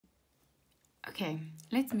Okay,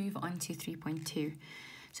 let's move on to 3.2.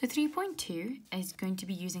 So 3.2 is going to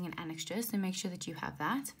be using an annexure, so make sure that you have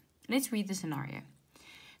that. Let's read the scenario.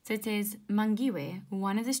 So it says, Mangiwe,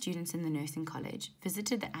 one of the students in the nursing college,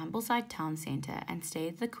 visited the Ambleside town centre and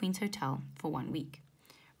stayed at the Queen's Hotel for 1 week.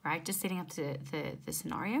 Right, just setting up the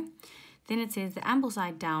scenario. Then it says the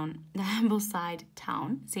Ambleside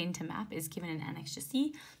town centre map is given in Annex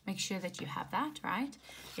C. Make sure that you have that, right?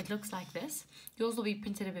 It looks like this. Yours will be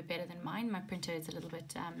printed a bit better than mine. My printer is a little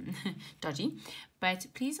bit dodgy. But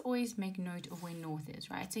please always make note of where north is,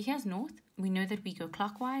 right? So here's north. We know that we go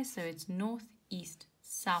clockwise, so it's north, east,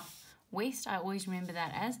 south, west. I always remember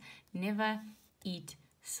that as never eat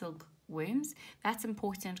silkworms. That's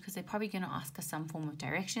important because they're probably going to ask us some form of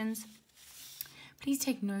directions. Please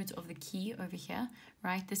take note of the key over here,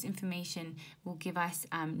 right? This information will give us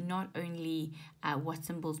not only what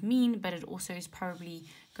symbols mean, but it also is probably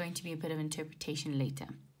going to be a bit of interpretation later,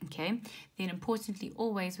 okay? Then importantly,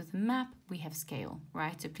 always with a map, we have scale,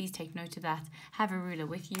 right? So please take note of that. Have a ruler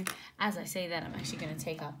with you. As I say that, I'm actually going to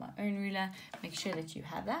take out my own ruler. Make sure that you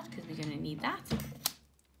have that because we're going to need that.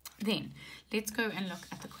 Then let's go and look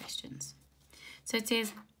at the questions. So it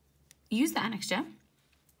says, use the annexure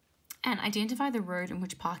and identify the road in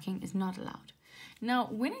which parking is not allowed. Now,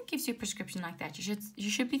 when it gives you a prescription like that, you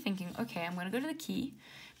should be thinking, okay, I'm going to go to the key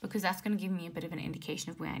because that's going to give me a bit of an indication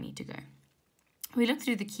of where I need to go. We look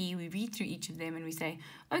through the key, we read through each of them, and we say,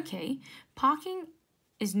 okay, parking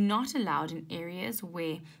is not allowed in areas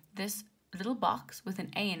where this little box with an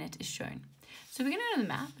A in it is shown. So we're going to go to the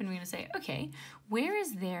map and we're going to say, okay, where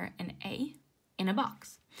is there an A in a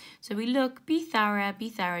box? So we look, be thorough,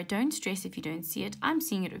 don't stress if you don't see it. I'm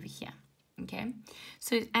seeing it over here, okay?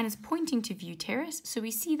 So, and it's pointing to View Terrace. So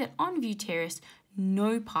we see that on View Terrace,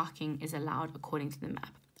 no parking is allowed according to the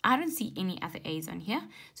map. I don't see any other A's on here,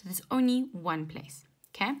 so there's only one place,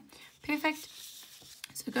 okay? Perfect.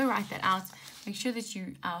 So go write that out. Make sure that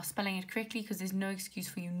you are spelling it correctly because there's no excuse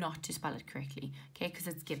for you not to spell it correctly, okay? Because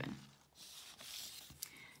it's given.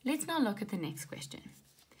 Let's now look at the next question.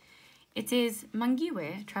 It says,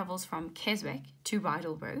 Mangiwe travels from Keswick to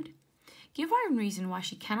Rydal Road. Give one reason why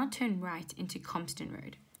she cannot turn right into Compston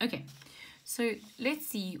Road. Okay, so let's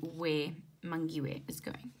see where Mangiwe is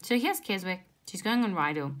going. So here's Keswick, she's going on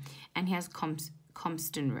Rydal, and here's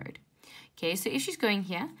Compston Road. Okay, so if she's going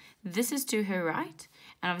here, this is to her right,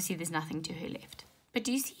 and obviously there's nothing to her left. But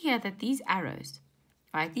do you see here that these arrows,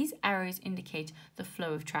 right, these arrows indicate the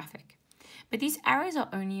flow of traffic. But these arrows are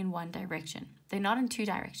only in one direction. They're not in two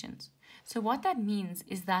directions. So what that means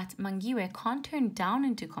is that Mangiwe can't turn down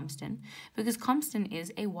into Compston because Compston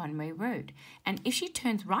is a one-way road. And if she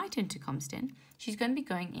turns right into Compston, she's going to be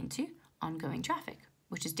going into ongoing traffic,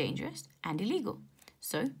 which is dangerous and illegal.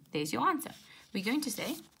 So there's your answer. We're going to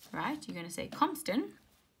say, right, you're going to say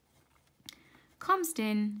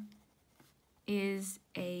Compston is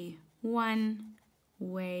a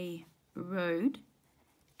one-way road,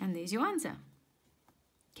 and there's your answer.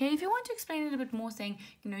 Okay, if you want to explain it a bit more, saying,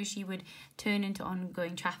 you know, she would turn into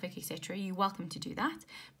ongoing traffic, etc., you're welcome to do that,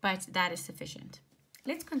 but that is sufficient.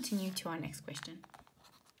 Let's continue to our next question.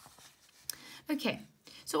 Okay,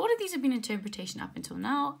 so all of these have been interpretation up until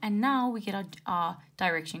now, and now we get our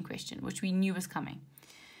direction question, which we knew was coming.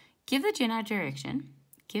 Give the general direction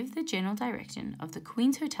of the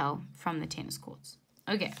Queen's Hotel from the tennis courts.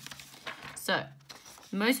 Okay, so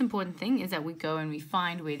the most important thing is that we go and we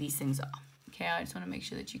find where these things are. Okay, I just want to make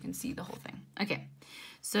sure that you can see the whole thing. Okay,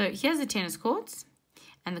 so here's the tennis courts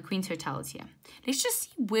and the Queen's Hotel is here. Let's just see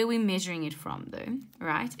where we're measuring it from though,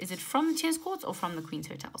 right? Is it from the tennis courts or from the Queen's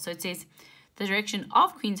Hotel? So it says the direction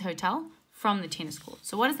of Queen's Hotel from the tennis courts.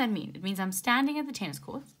 So what does that mean? It means I'm standing at the tennis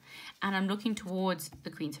courts and I'm looking towards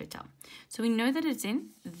the Queen's Hotel. So we know that it's in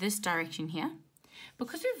this direction here.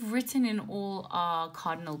 Because we've written in all our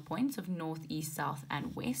cardinal points of north, east, south,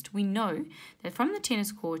 and west, we know that from the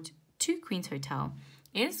tennis court to Queen's Hotel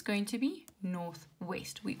is going to be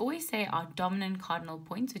northwest. We always say our dominant cardinal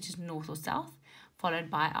points, which is north or south, followed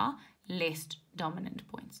by our less dominant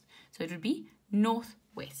points. So it would be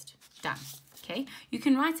northwest. Done. Okay. You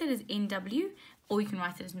can write it as NW or you can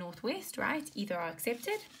write it as northwest, right? Either are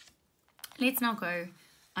accepted. Let's now go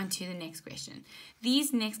on to the next question.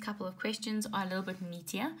 These next couple of questions are a little bit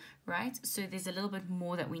meatier, right? So there's a little bit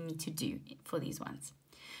more that we need to do for these ones.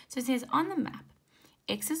 So it says on the map,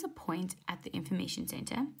 X is a point at the information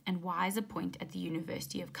center and Y is a point at the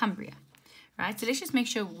University of Cumbria, right? So let's just make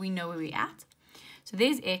sure we know where we're at. So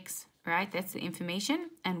there's X, right? That's the information,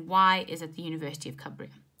 and Y is at the University of Cumbria.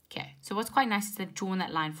 Okay, so what's quite nice is they've drawn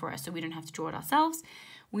that line for us so we don't have to draw it ourselves.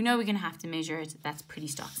 We know we're going to have to measure it. That's pretty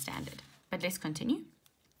stock standard. But let's continue.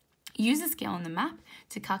 Use the scale on the map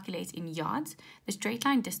to calculate in yards the straight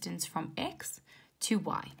line distance from X to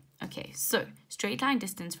Y. Okay, so straight line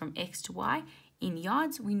distance from X to Y in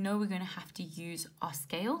yards, we know we're going to have to use our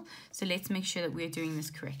scale. So let's make sure that we're doing this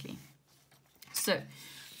correctly. So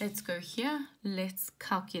let's go here. Let's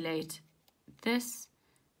calculate this.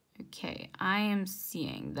 Okay, I am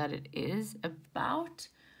seeing that it is about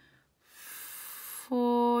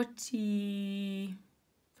 40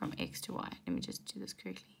 from X to Y. Let me just do this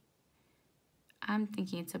correctly. I'm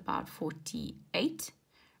thinking it's about 48,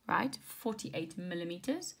 right? 48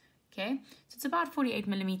 millimeters. Okay, so it's about 48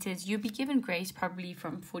 millimeters. You'll be given grace probably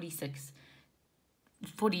from 46,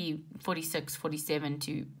 47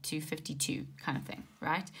 to 52 kind of thing,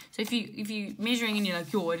 right? So if you're measuring and you're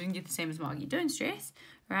like, yo, I didn't get the same as Margie, don't stress,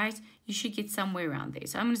 right? You should get somewhere around there.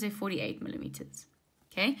 So I'm going to say 48 millimeters.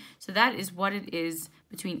 Okay, so that is what it is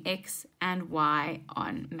between X and Y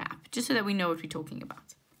on map, just so that we know what we're talking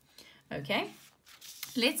about. Okay,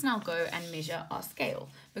 let's now go and measure our scale,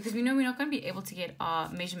 because we know we're not going to be able to get our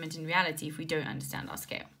measurement in reality if we don't understand our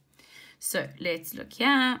scale. So let's look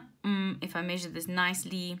here. If I measure this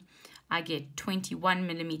nicely, I get 21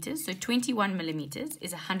 millimeters. So 21 millimeters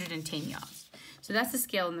is 110 yards. So that's the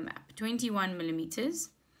scale on the map. 21 millimeters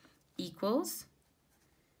equals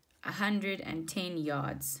 110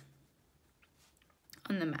 yards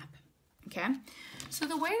on the map. Okay, so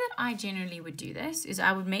the way that I generally would do this is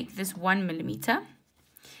I would make this 1 millimeter,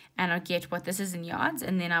 and I'll get what this is in yards,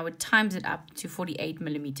 and then I would times it up to 48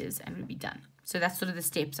 millimeters and we'd be done. So that's sort of the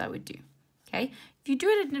steps I would do. Okay, if you do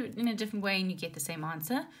it in a different way and you get the same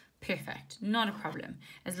answer, perfect, not a problem,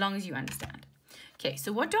 as long as you understand. Okay,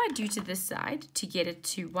 so what do I do to this side to get it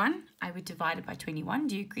to 1? I would divide it by 21.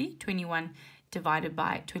 Do you agree? 21 divided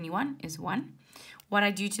by 21 is 1. What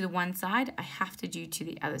I do to the one side, I have to do to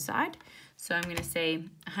the other side. So I'm going to say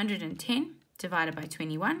 110 divided by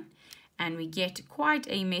 21, and we get quite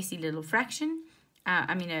a messy little fraction.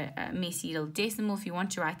 A messy little decimal. If you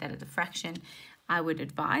want to write that as a fraction, I would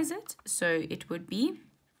advise it. So it would be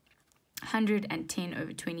 110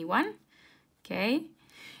 over 21. Okay.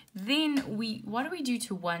 Then what do we do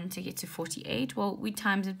to 1 to get to 48? Well, we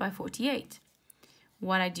times it by 48.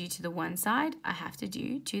 What I do to the one side, I have to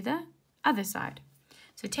do to the other side.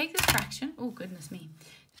 So take this fraction, oh goodness me,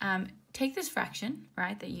 take this fraction,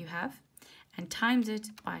 right, that you have, and times it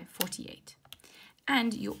by 48.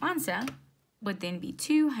 And your answer would then be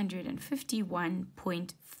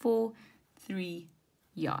 251.43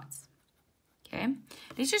 yards. Okay,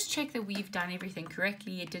 let's just check that we've done everything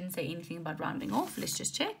correctly. It didn't say anything about rounding off. Let's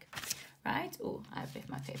just check, right? Oh, I've left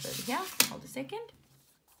my paper over here. Hold a second.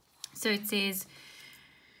 So it says,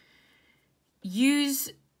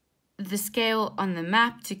 use the scale on the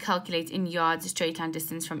map to calculate in yards a straight line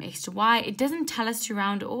distance from X to Y. It doesn't tell us to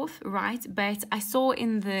round off, right? But I saw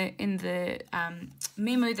in the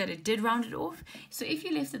memo that it did round it off. So if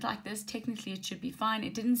you left it like this, technically it should be fine.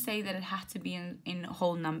 It didn't say that it had to be in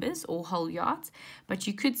whole numbers or whole yards, but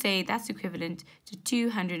you could say that's equivalent to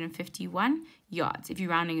 251 yards if you're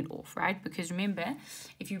rounding it off, right? Because remember,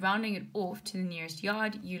 if you're rounding it off to the nearest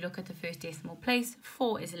yard, you look at the first decimal place.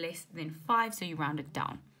 4 is less than 5, so you round it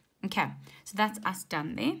down. Okay, so that's us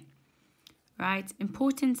done there, right?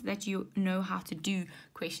 Important that you know how to do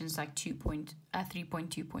questions like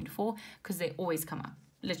 3.2.4, because they always come up,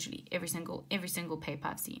 literally every single paper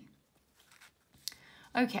I've seen.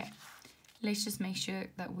 Okay, let's just make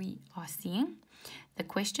sure that we are seeing the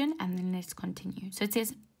question, and then let's continue. So it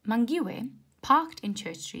says, Mangiwe parked in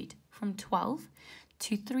Church Street from 12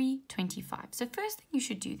 to 3:25. So first thing you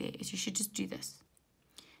should do there is you should just do this.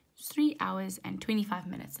 3 hours and 25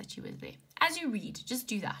 minutes that she was there. As you read, just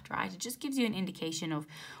do that, right? It just gives you an indication of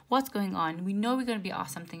what's going on. We know we're going to be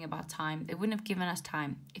asked something about time. They wouldn't have given us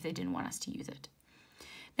time if they didn't want us to use it.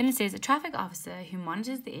 Then it says, a traffic officer who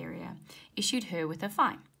monitors the area issued her with a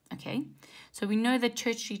fine. Okay, so we know that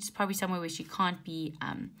Church Street is probably somewhere where she can't be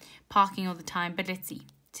parking all the time, but let's see.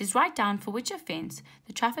 It says, write down for which offense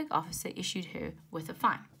the traffic officer issued her with a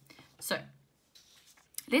fine. So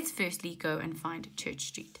let's firstly go and find Church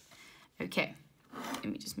Street. Okay, let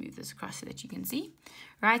me just move this across so that you can see.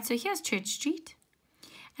 Right, so here's Church Street.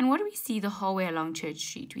 And what do we see the whole way along Church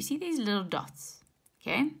Street? We see these little dots,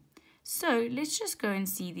 okay? So let's just go and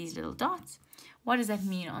see these little dots. What does that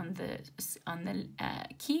mean on the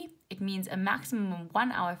key? It means a maximum of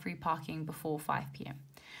 1 hour free parking before 5 p.m.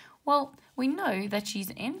 Well, we know that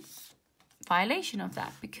she's in violation of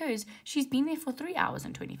that because she's been there for 3 hours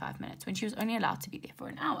and 25 minutes when she was only allowed to be there for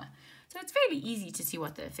an hour. So it's fairly easy to see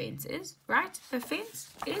what the offense is, right? The offense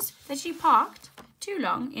is that she parked too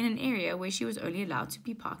long in an area where she was only allowed to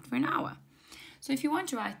be parked for an hour. So if you want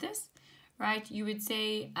to write this, right, you would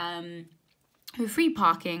say her free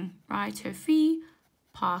parking, right, her free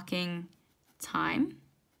parking time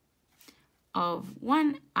of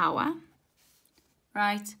 1 hour,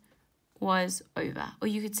 right, was over. Or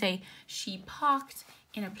you could say she parked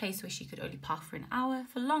in a place where she could only park for an hour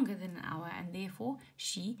for longer than an hour, and therefore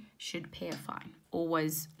she should pay a fine, or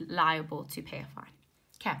was liable to pay a fine.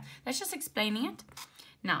 Okay, that's just explaining it.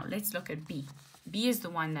 Now let's look at B. B is the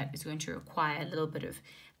one that is going to require a little bit of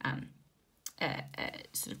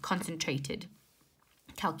sort of concentrated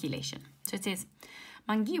calculation. So it says,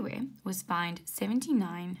 Mangiwe was fined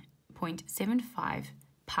 79.75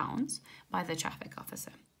 pounds by the traffic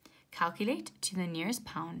officer. Calculate to the nearest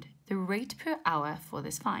pound the rate per hour for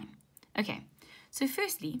this fine. Okay, so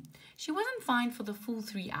firstly, she wasn't fined for the full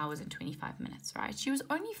 3 hours and 25 minutes, right? She was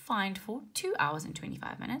only fined for 2 hours and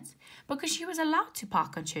 25 minutes because she was allowed to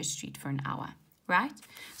park on Church Street for an hour, right?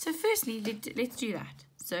 So firstly, let's do that.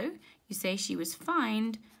 So you say she was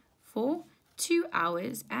fined for 2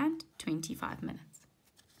 hours and 25 minutes,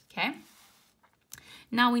 okay?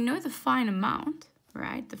 Now we know the fine amount,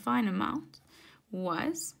 right? The fine amount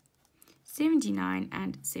was 79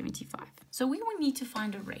 and 75. So we will need to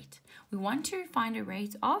find a rate. We want to find a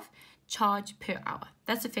rate of charge per hour.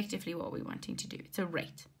 That's effectively what we're wanting to do. It's a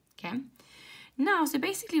rate, okay? Now, so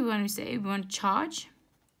basically we want to say we want charge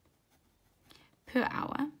per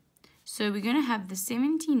hour. So we're going to have the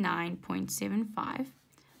 79.75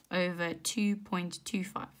 over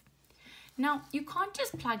 2.25. Now, you can't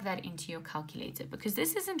just plug that into your calculator because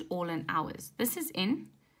this isn't all in hours. This is in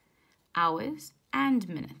hours and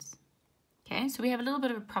minutes. Okay, so we have a little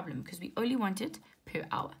bit of a problem because we only want it per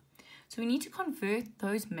hour. So we need to convert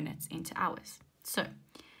those minutes into hours. So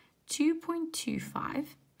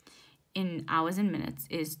 2.25 in hours and minutes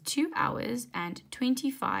is 2 hours and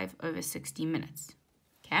 25 over 60 minutes.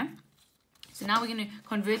 Okay, so now we're going to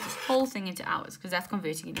convert this whole thing into hours because that's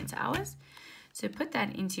converting it into hours. So put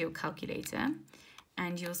that into your calculator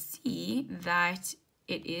and you'll see that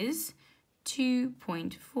it is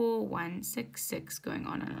 2.4166 going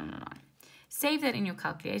on and on and on. Save that in your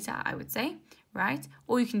calculator, I would say, right?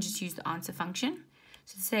 Or you can just use the answer function.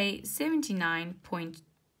 So say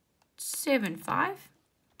 79.75,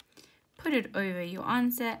 put it over your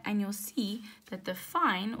answer, and you'll see that the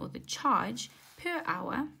fine or the charge per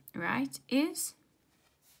hour, right, is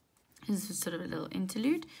sort of a little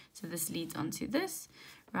interlude. So this leads on to this,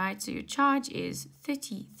 right? So your charge is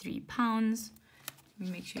 £33. Let me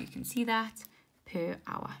make sure you can see that per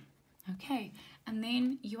hour. Okay, and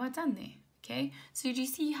then you are done there. Okay, so you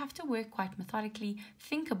see you have to work quite methodically,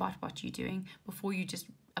 think about what you're doing before you just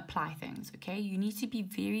apply things, okay? You need to be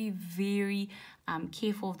very, very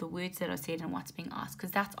careful of the words that are said and what's being asked because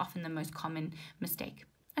that's often the most common mistake.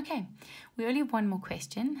 Okay, we only have one more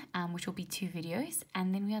question, which will be 2 videos,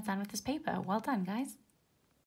 and then we are done with this paper. Well done, guys.